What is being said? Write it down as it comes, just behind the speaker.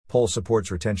Poll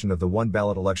supports retention of the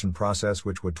one-ballot election process,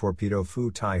 which would torpedo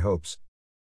Pheu Thai hopes.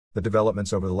 The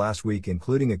developments over the last week,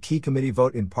 including a key committee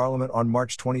vote in Parliament on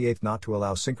March 28 not to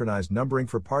allow synchronized numbering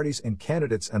for parties and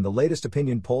candidates, and the latest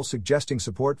opinion poll suggesting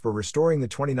support for restoring the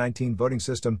 2019 voting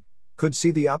system, could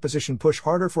see the opposition push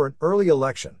harder for an early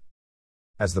election.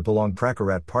 As the Pulong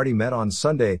Pracharat Party met on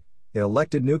Sunday, it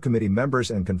elected new committee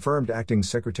members and confirmed Acting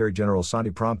Secretary General Santi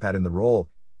Prompat in the role.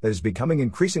 It is becoming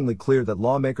increasingly clear that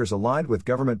lawmakers aligned with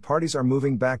government parties are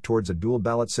moving back towards a dual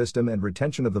ballot system and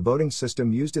retention of the voting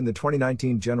system used in the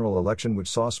 2019 general election, which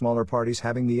saw smaller parties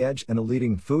having the edge and a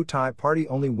leading Pheu Thai party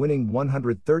only winning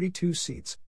 132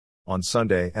 seats. On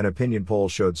Sunday, an opinion poll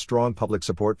showed strong public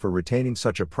support for retaining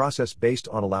such a process based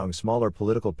on allowing smaller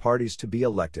political parties to be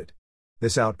elected.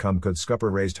 This outcome could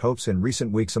scupper raised hopes in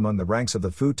recent weeks among the ranks of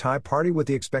the Pheu Thai party, with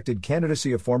the expected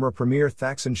candidacy of former Premier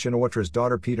Thaksin Shinawtra's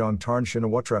daughter Pheu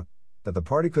Thai, that the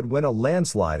party could win a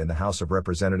landslide in the House of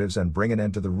Representatives and bring an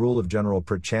end to the rule of General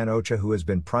Prut Chan Ocha, who has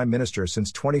been Prime Minister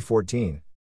since 2014.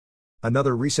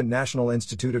 Another recent National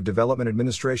Institute of Development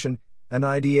Administration,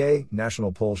 NIDA,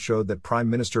 national poll showed that Prime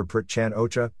Minister Prut Chan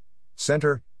Ocha,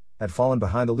 Centre, had fallen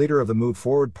behind the leader of the Move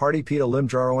Forward Party Pita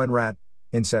Limjaroen Rat,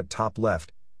 inset top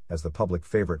left, as the public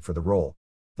favorite for the role.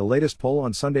 The latest poll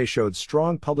on Sunday showed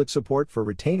strong public support for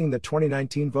retaining the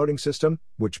 2019 voting system,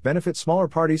 which benefits smaller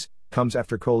parties, comes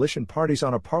after coalition parties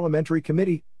on a parliamentary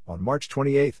committee, on March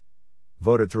 28,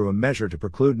 voted through a measure to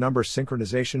preclude number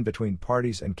synchronization between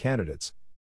parties and candidates.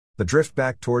 The drift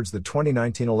back towards the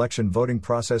 2019 election voting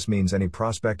process means any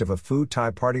prospect of a Pheu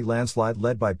Thai party landslide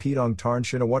led by Pheu Thai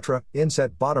Shinawatra,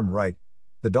 inset bottom right,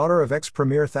 the daughter of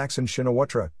ex-Premier Thaksin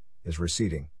Shinawatra, is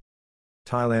receding.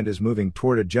 Thailand is moving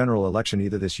toward a general election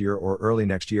either this year or early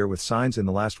next year, with signs in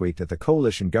the last week that the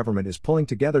coalition government is pulling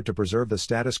together to preserve the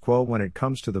status quo when it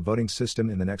comes to the voting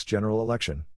system in the next general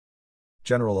election.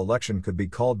 General election could be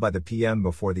called by the PM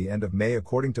before the end of May,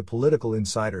 according to political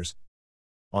insiders.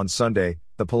 On Sunday,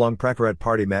 the Pulong Pracharat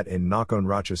Party met in Nakhon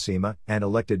Ratchasima and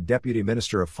elected Deputy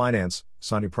Minister of Finance,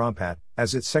 Santi Prompat,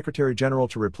 as its Secretary General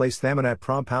to replace Thamanat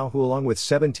Prompao, who along with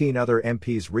 17 other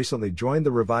MPs recently joined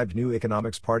the revived New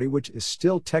Economics Party, which is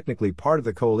still technically part of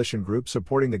the coalition group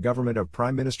supporting the government of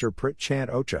Prime Minister Prut Chan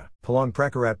Ocha. Pulong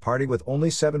Pracharat Party, with only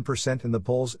 7% in the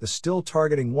polls, is still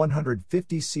targeting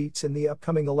 150 seats in the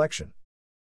upcoming election.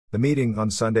 The meeting on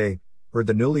Sunday heard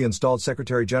the newly installed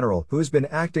Secretary General, who has been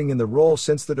acting in the role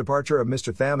since the departure of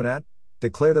Mr. Thamanat,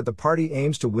 declare that the party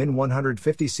aims to win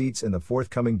 150 seats in the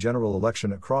forthcoming general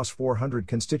election across 400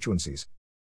 constituencies.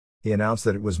 He announced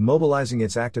that it was mobilizing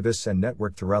its activists and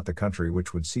network throughout the country,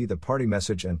 which would see the party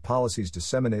message and policies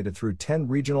disseminated through 10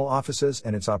 regional offices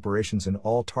and its operations in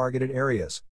all targeted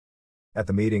areas. At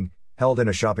the meeting, held in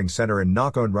a shopping center in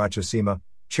Nakhon Ratchasima,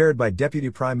 chaired by Deputy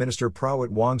Prime Minister Prawit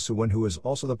Wongsuwan, who is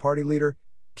also the party leader,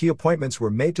 key appointments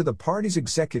were made to the party's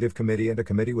executive committee, and a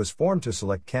committee was formed to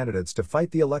select candidates to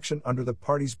fight the election under the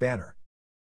party's banner.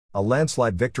 A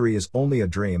landslide victory is only a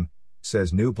dream,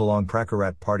 says new Pulong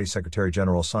Pracharat Party Secretary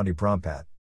General Santi Prompat.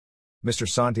 Mr.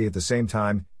 Santi, at the same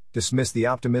time, dismissed the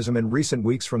optimism in recent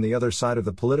weeks from the other side of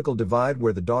the political divide,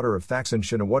 where the daughter of Thaksin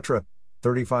Shinawatra,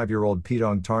 35-year-old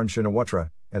Pheu Thai Shinawatra,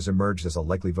 has emerged as a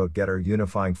likely vote-getter,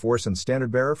 unifying force and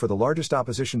standard-bearer for the largest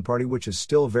opposition party, which is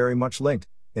still very much linked,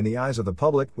 in the eyes of the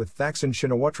public, with Thaksin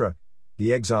Shinawatra,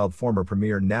 the exiled former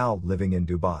premier now living in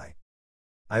Dubai.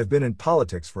 I have been in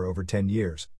politics for over 10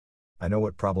 years. I know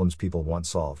what problems people want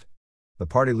solved. The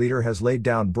party leader has laid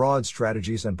down broad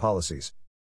strategies and policies.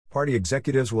 Party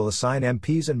executives will assign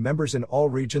MPs and members in all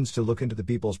regions to look into the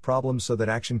people's problems so that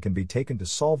action can be taken to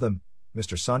solve them,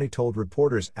 Mr. Santi told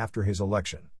reporters after his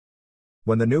election.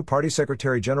 When the new party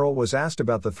secretary general was asked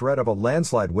about the threat of a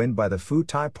landslide win by the Pheu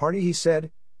Thai party, he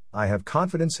said, "I have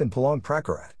confidence in Pulong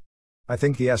Pracharat. I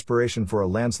think the aspiration for a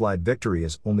landslide victory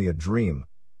is only a dream,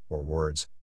 or words.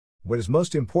 What is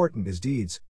most important is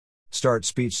deeds. Start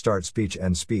speech,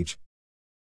 end speech."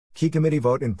 Key committee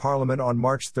vote in Parliament on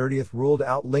March 30 ruled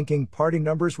out linking party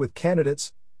numbers with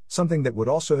candidates, something that would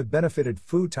also have benefited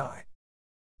Pheu Thai.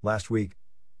 Last week,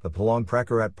 the Pulong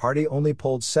Pracharat Party only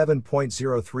polled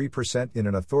 7.03% in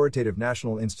an authoritative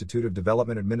National Institute of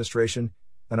Development Administration,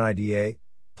 NIDA,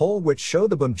 poll which showed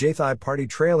the Pheu Thai party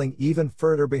trailing even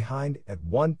further behind at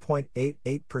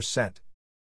 1.88%.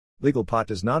 Legal pot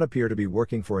does not appear to be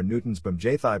working for a Newton's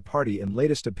Pheu Thai party in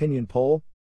latest opinion poll.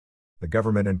 The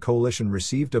government and coalition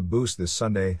received a boost this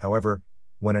Sunday, however,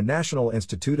 when a National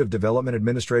Institute of Development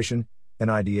Administration,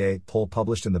 NIDA, poll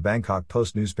published in the Bangkok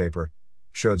Post newspaper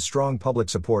showed strong public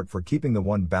support for keeping the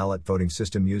one-ballot voting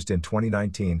system used in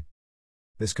 2019.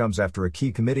 This comes after a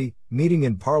key committee meeting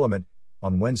in Parliament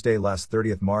on Wednesday last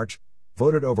 30th March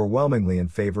voted overwhelmingly in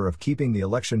favor of keeping the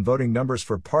election voting numbers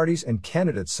for parties and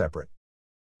candidates separate.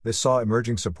 This saw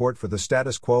emerging support for the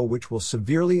status quo, which will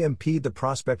severely impede the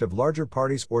prospect of larger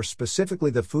parties, or specifically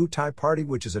the Pheu Thai party,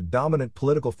 which is a dominant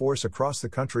political force across the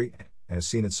country and has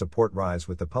seen its support rise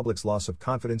with the public's loss of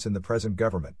confidence in the present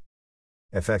government.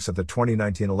 Effects of the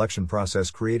 2019 election process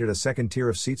created a second tier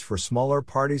of seats for smaller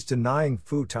parties denying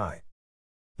Pheu Thai.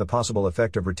 The possible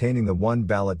effect of retaining the one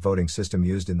ballot voting system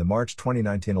used in the March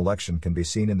 2019 election can be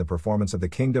seen in the performance of the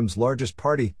kingdom's largest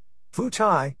party, Pheu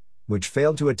Thai, which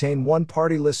failed to attain one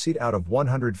party list seat out of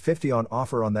 150 on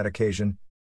offer on that occasion.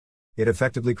 It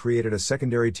effectively created a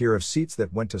secondary tier of seats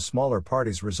that went to smaller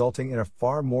parties, resulting in a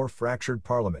far more fractured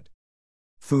parliament.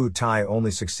 Pheu Thai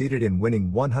only succeeded in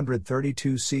winning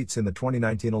 132 seats in the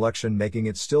 2019 election, making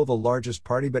it still the largest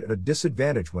party but at a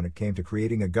disadvantage when it came to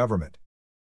creating a government.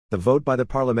 The vote by the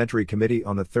Parliamentary Committee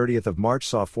on the 30th of March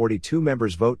saw 42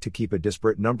 members vote to keep a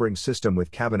disparate numbering system,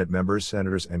 with cabinet members,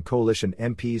 senators, and coalition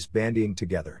MPs bandying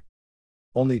together.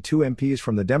 Only 2 MPs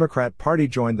from the Democrat Party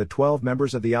joined the 12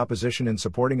 members of the opposition in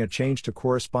supporting a change to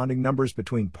corresponding numbers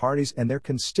between parties and their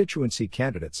constituency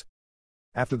candidates.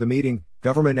 After the meeting,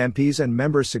 government MPs and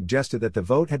members suggested that the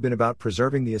vote had been about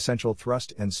preserving the essential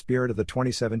thrust and spirit of the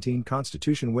 2017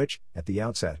 Constitution, which, at the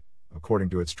outset, according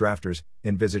to its drafters,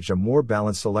 envisaged a more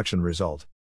balanced election result.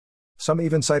 Some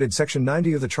even cited Section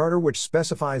 90 of the Charter, which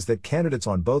specifies that candidates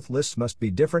on both lists must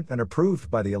be different and approved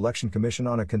by the Election Commission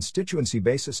on a constituency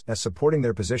basis, as supporting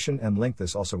their position, and linked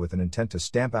this also with an intent to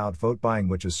stamp out vote buying,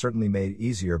 which is certainly made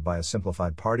easier by a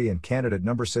simplified party and candidate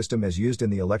number system as used in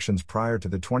the elections prior to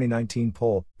the 2019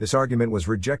 poll. This argument was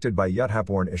rejected by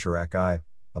Yuthaporn Isharak,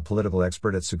 a political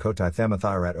expert at Sukhothai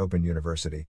Thamathai at Open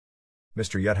University.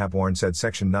 Mr. Yuthaporn said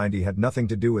Section 90 had nothing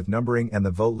to do with numbering, and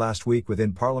the vote last week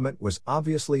within Parliament was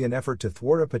obviously an effort to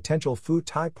thwart a potential Pheu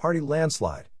Thai party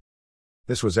landslide.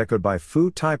 This was echoed by Pheu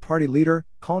Thai party leader,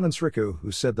 Khalnan Sriku, who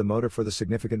said the motive for the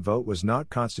significant vote was not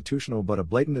constitutional but a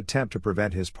blatant attempt to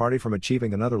prevent his party from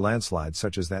achieving another landslide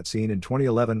such as that seen in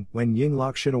 2011 when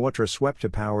Yingluck Shinawatra swept to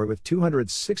power with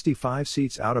 265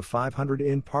 seats out of 500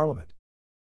 in Parliament.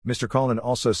 Mr. Khalnan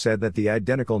also said that the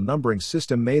identical numbering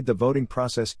system made the voting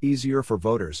process easier for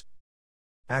voters.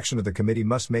 Action of the committee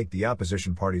must make the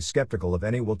opposition parties skeptical of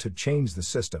any will to change the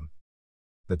system.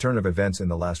 The turn of events in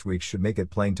the last week should make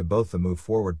it plain to both the Move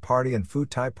Forward Party and Pheu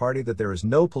Thai Party that there is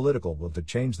no political will to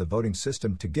change the voting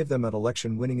system to give them an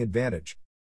election-winning advantage.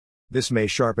 This may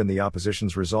sharpen the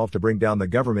opposition's resolve to bring down the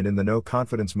government in the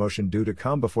no-confidence motion due to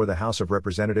come before the House of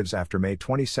Representatives after May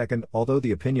 22, although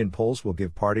the opinion polls will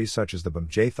give parties such as the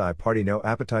Pheu Thai Party no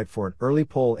appetite for an early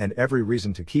poll and every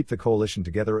reason to keep the coalition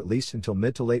together at least until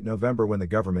mid to late November, when the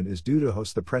government is due to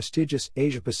host the prestigious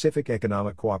Asia-Pacific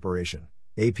Economic Cooperation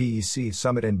 (APEC)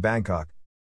 Summit in Bangkok.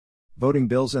 Voting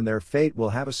bills and their fate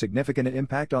will have a significant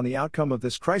impact on the outcome of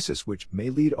this crisis, which may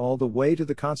lead all the way to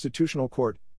the Constitutional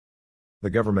Court. The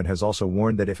government has also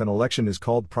warned that if an election is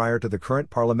called prior to the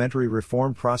current parliamentary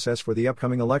reform process for the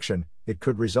upcoming election, it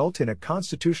could result in a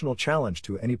constitutional challenge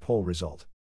to any poll result.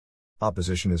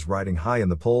 Opposition is riding high in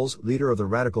the polls. Leader of the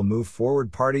Radical Move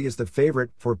Forward Party is the favorite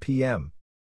for PM.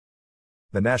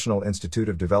 The National Institute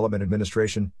of Development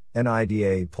Administration,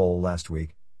 NIDA, poll last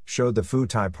week showed the Pheu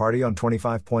Thai Party on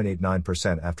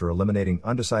 25.89% after eliminating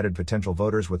undecided potential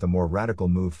voters, with a more radical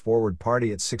Move Forward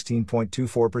Party at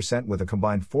 16.24% with a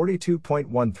combined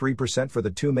 42.13% for the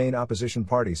two main opposition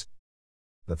parties.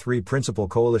 The three principal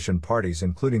coalition parties,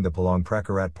 including the Palong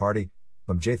Pracharat Party,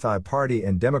 Pheu Thai Party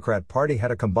and Democrat Party,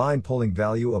 had a combined polling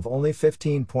value of only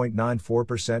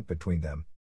 15.94% between them.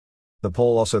 The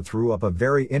poll also threw up a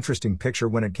very interesting picture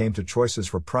when it came to choices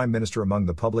for Prime Minister among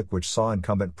the public, which saw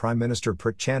incumbent Prime Minister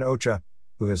Prayut Chan-o-cha,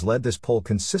 who has led this poll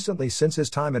consistently since his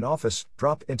time in office,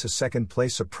 drop into second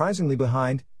place surprisingly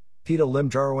behind Pita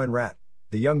Limjaroenrat,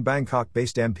 the young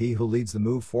Bangkok-based MP who leads the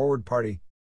Move Forward Party.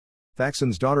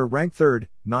 Thaksin's daughter ranked third,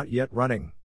 not yet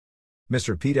running.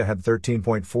 Mr. Pita had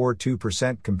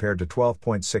 13.42% compared to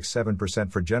 12.67%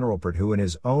 for General Prayut, who in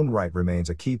his own right remains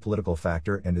a key political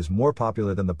factor and is more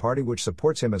popular than the party which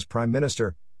supports him as Prime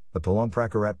Minister, the Palong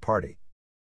Pracharat Party.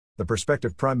 The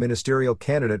prospective prime ministerial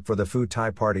candidate for the Pheu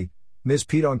Thai Party, Ms.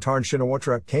 Pitongtarn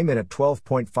Shinawatra, came in at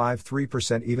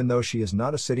 12.53%, even though she is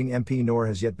not a sitting MP nor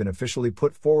has yet been officially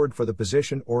put forward for the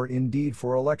position or indeed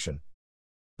for election.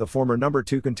 The former number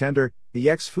 2 contender, the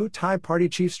ex-Pheu Thai Party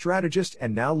chief strategist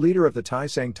and now leader of the Thai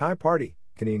Sang Thai Party,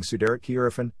 Kaniang Sudarat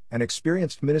Kiarafan, an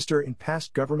experienced minister in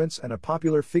past governments and a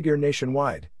popular figure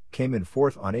nationwide, came in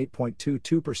fourth on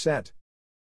 8.22%.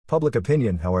 Public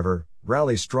opinion, however,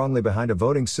 rallies strongly behind a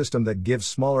voting system that gives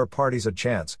smaller parties a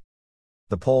chance.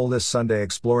 The poll this Sunday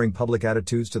exploring public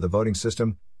attitudes to the voting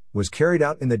system was carried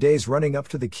out in the days running up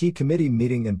to the key committee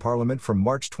meeting in Parliament from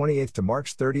March 28 to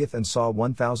March 30 and saw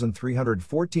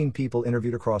 1,314 people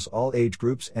interviewed across all age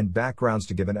groups and backgrounds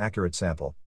to give an accurate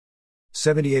sample.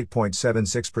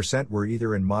 78.76% were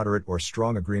either in moderate or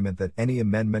strong agreement that any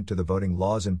amendment to the voting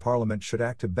laws in Parliament should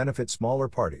act to benefit smaller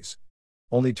parties.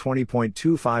 Only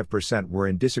 20.25% were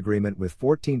in disagreement, with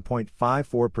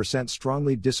 14.54%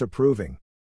 strongly disapproving.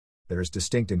 There is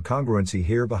distinct incongruency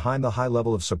here behind the high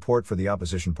level of support for the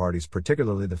opposition parties,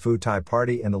 particularly the Pheu Thai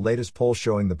party, and the latest poll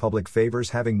showing the public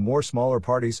favors having more smaller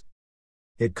parties.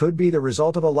 It could be the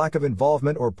result of a lack of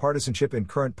involvement or partisanship in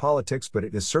current politics, but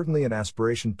it is certainly an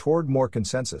aspiration toward more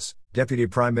consensus. Deputy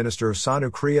Prime Minister Sanu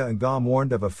Kriya Ngam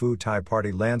warned of a Pheu Thai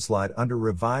party landslide under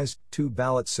revised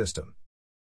two-ballot system.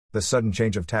 The sudden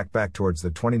change of tack back towards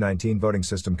the 2019 voting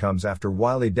system comes after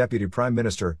wily Deputy Prime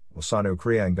Minister Sanu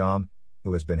Kriya Ngam,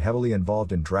 who has been heavily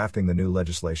involved in drafting the new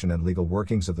legislation and legal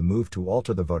workings of the move to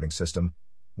alter the voting system,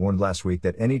 warned last week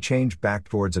that any change back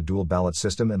towards a dual ballot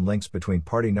system and links between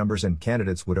party numbers and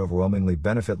candidates would overwhelmingly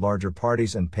benefit larger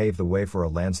parties and pave the way for a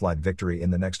landslide victory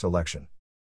in the next election.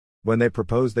 When they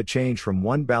proposed the change from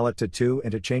one ballot to two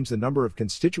and to change the number of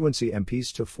constituency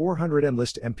MPs to 400 and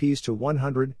list MPs to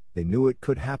 100, they knew it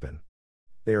could happen.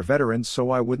 They are veterans, so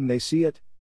why wouldn't they see it?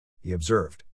 He observed.